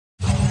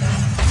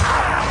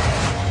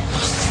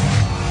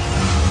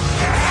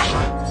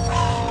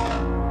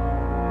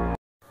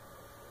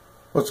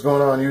What's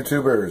going on,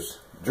 YouTubers?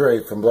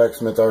 Dre from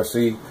Blacksmith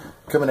RC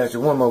coming at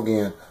you one more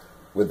again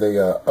with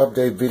a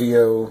update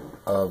video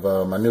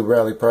of my new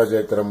rally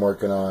project that I'm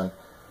working on.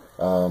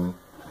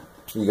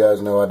 You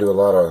guys know I do a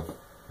lot of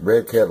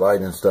Redcat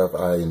Lightning stuff.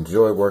 I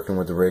enjoy working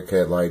with the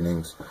Redcat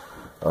Lightnings.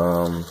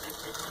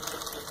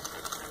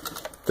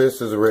 This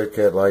is a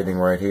Redcat Lightning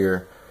right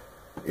here.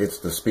 It's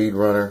the Speed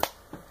Runner.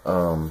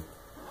 You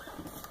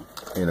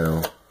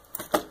know,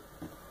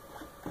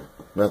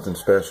 nothing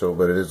special,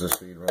 but it is a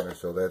Speed Runner,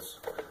 so that's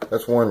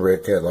one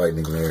Redcat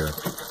Lightning there.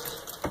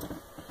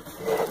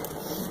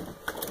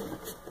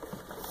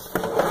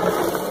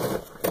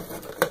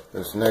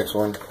 This next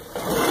one,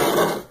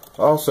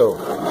 also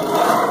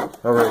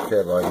a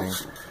Redcat Lightning,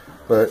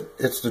 but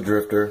it's the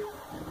Drifter.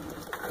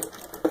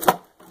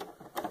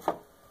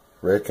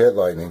 Redcat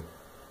Lightning.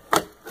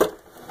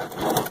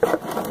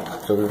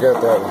 So we've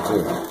got that one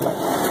too.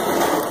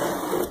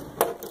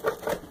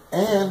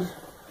 And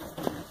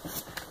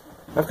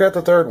I've got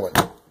the third one.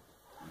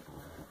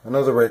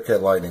 Another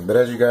Redcat Lightning. But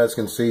as you guys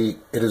can see,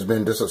 it has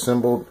been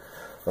disassembled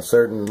a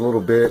certain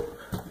little bit.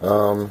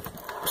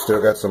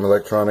 Still got some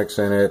electronics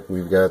in it.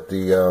 We've got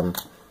the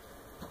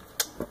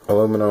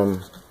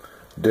aluminum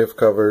diff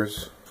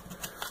covers.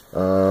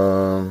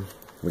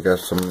 We got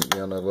some,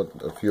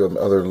 a few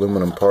other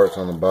aluminum parts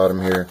on the bottom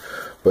here.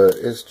 But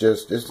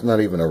it's not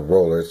even a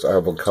roller. I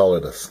would call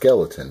it a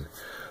skeleton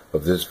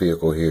of this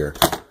vehicle here.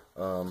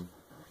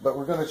 But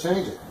we're going to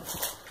change it.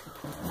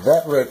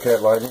 That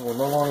Redcat Lightning will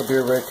no longer be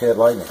a Redcat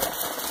Lightning.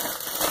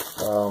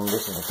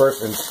 This is the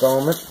first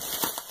installment.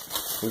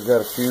 We've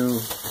got a few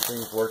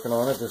things working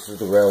on it. This is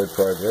the rally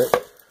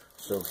project.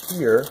 So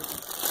here,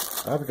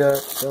 I've got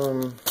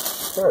some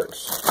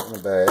parts in the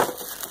bag.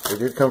 They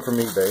did come from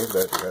eBay.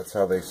 That's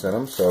how they sent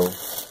them. So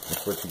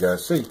that's what you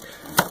guys see.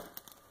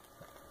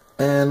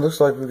 And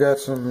looks like we've got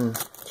some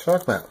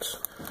shock mounts.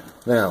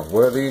 Now,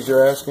 what are these,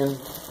 you're asking?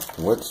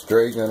 What's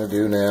Dre going to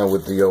do now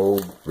with the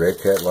old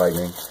Redcat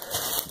Lightning?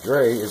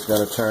 Dre is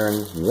going to turn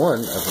one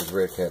of his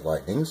Redcat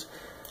Lightnings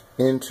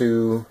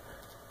into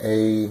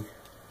I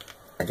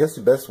guess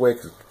the best way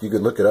you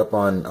could look it up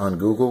on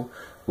Google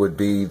would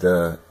be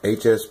the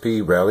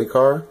HSP rally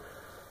car.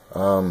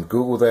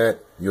 Google that,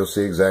 you'll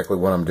see exactly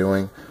what I'm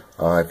doing.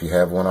 If you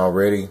have one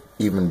already,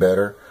 even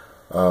better.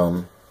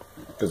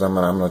 Because I'm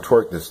going to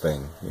twerk this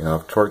thing. You know,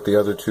 I've twerked the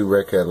other two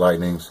Redcat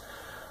Lightnings.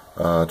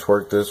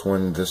 Twerked this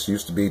one. This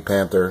used to be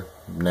Panther.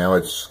 Now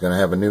it's going to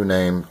have a new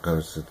name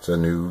because it's a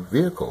new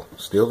vehicle.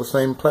 Still the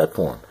same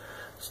platform.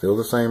 Still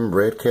the same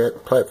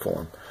Redcat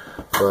platform.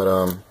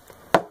 But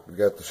we've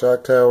got the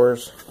shock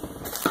towers,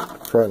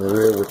 front and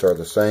rear, which are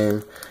the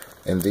same.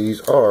 And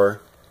these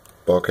are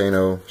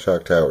Volcano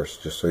shock towers,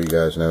 just so you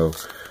guys know.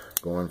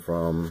 Going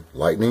from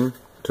Lightning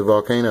to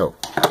Volcano.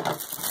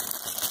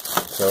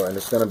 So, and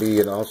it's going to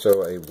be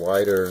also a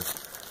wider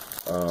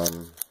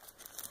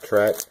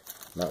track.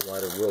 Not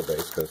wider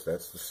wheelbase, because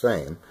that's the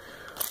same.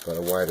 But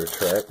a wider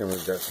track, and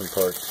we've got some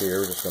parts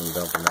here. We're just going to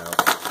dump them out.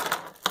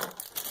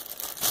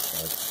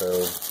 Like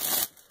so.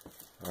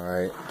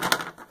 Alright.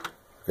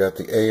 We've got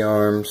the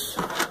A-arms.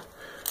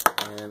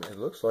 And it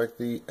looks like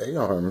the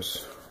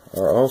A-arms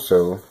are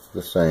also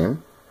the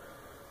same.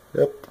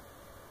 Yep.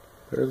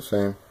 They're the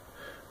same.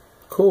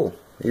 Cool.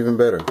 Even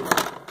better.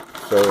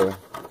 So,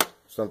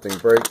 something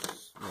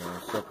breaks,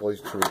 simply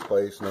to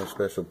replace, no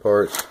special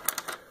parts.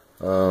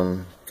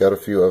 Got a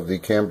few of the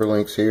camber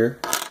links here.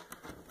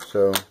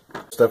 So,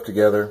 stuff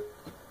together.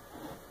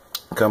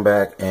 Come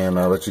back and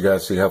let you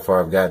guys see how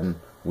far I've gotten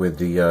with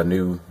the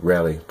new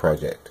rally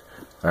project.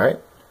 Alright?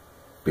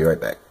 Be right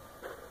back.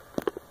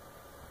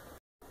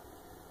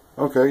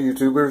 Okay,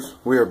 YouTubers,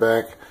 we are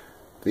back.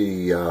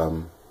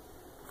 The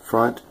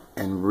front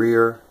and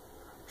rear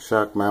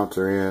shock mounts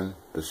are in.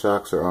 The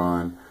shocks are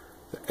on.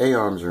 The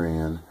A-arms are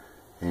in.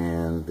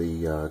 And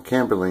the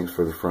camber links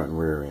for the front and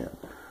rear are in.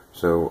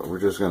 So we're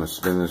just going to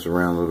spin this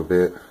around a little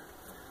bit,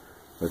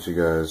 let you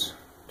guys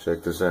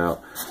check this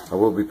out. I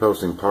will be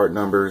posting part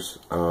numbers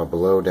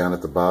below down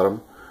at the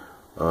bottom.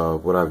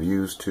 What I've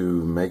used to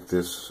make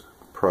this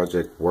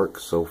project work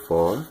so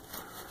far.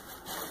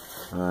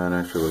 And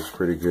actually looks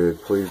pretty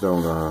good. Please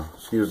don't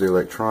excuse the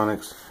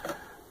electronics.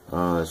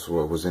 That's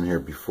what was in here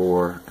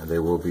before, and they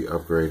will be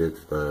upgraded,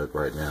 but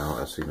right now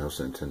I see no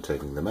sense in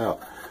taking them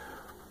out.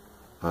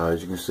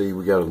 As you can see,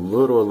 we got a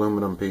little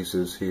aluminum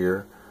pieces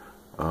here.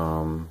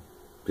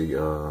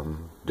 The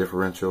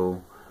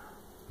differential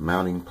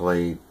mounting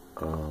plate,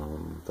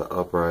 the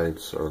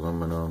uprights are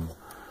aluminum.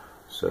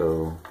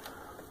 So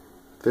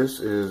this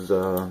is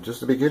just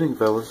the beginning,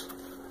 fellas.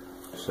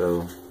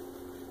 So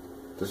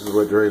this is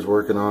what Dre's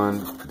working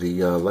on.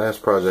 The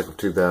last project of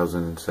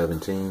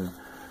 2017.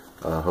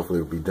 Hopefully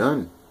it will be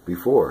done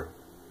before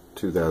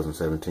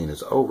 2017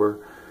 is over.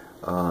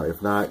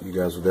 If not, you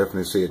guys will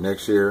definitely see it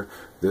next year.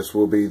 This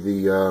will be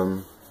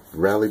the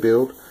rally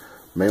build.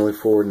 Mainly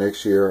for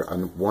next year. I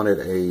wanted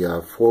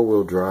a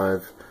four-wheel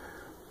drive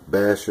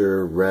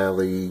basher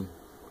rally,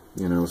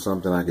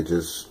 something I could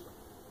just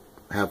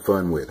have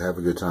fun with, have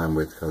a good time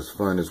with, because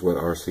fun is what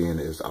RCing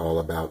is all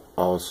about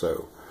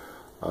also.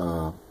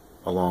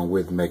 along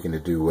with making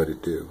it do what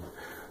it do.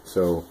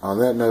 So on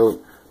that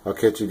note, I'll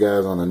catch you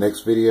guys on the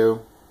next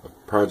video,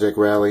 Project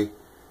Rally.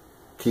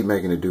 Keep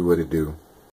making it do what it do.